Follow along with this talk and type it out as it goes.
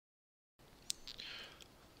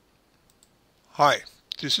Hi,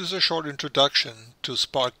 this is a short introduction to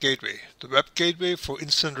SparkGateway, the web gateway for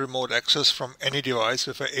instant remote access from any device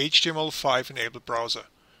with a HTML5 enabled browser.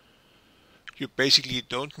 You basically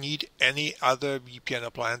don't need any other VPN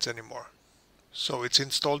appliance anymore. So it's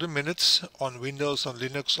installed in minutes on Windows, on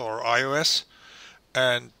Linux or iOS,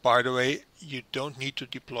 and by the way, you don't need to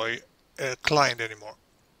deploy a client anymore.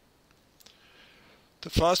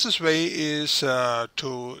 The fastest way is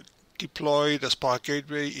to deploy the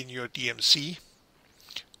SparkGateway in your DMC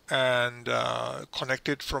and connect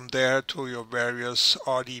it from there to your various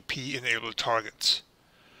RDP enabled targets.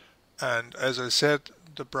 And as I said,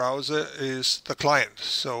 the browser is the client,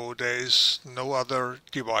 so there is no other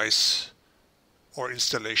device or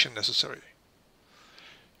installation necessary.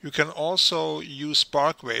 You can also use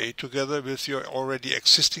SparkGateway together with your already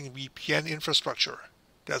existing VPN infrastructure.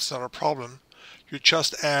 That's not a problem. You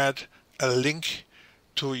just add a link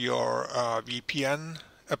to your VPN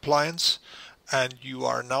appliance, and you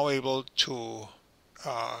are now able to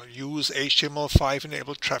use HTML5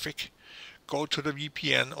 enabled traffic, go to the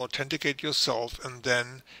VPN, authenticate yourself, and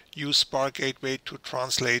then use SparkGateway to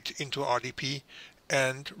translate into RDP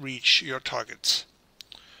and reach your targets.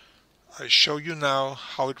 I show you now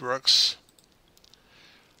how it works.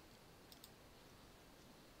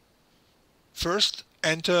 First,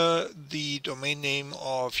 enter the domain name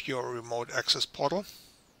of your remote access portal,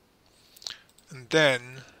 and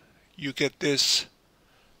then you get this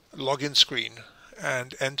login screen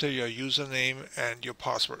and enter your username and your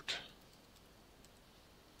password.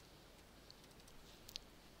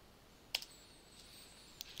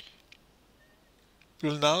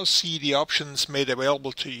 You'll now see the options made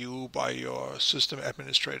available to you by your system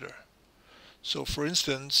administrator. So for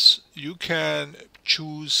instance, you can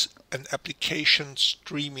choose an application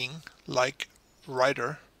streaming like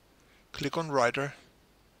Writer. Click on Writer,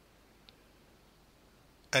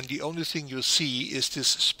 and the only thing you see is this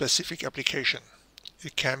specific application.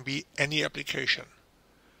 It can be any application,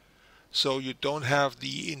 so you don't have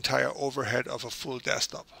the entire overhead of a full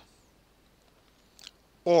desktop.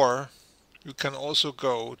 Or you can also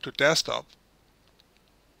go to desktop.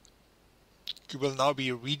 You will now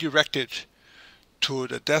be redirected to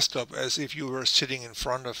the desktop as if you were sitting in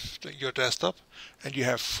front of your desktop, and you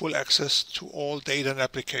have full access to all data and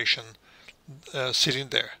application sitting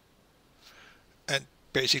there. And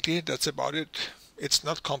basically that's about it. It's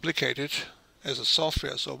not complicated as a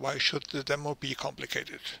software, so why should the demo be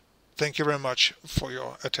complicated? Thank you very much for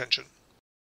your attention.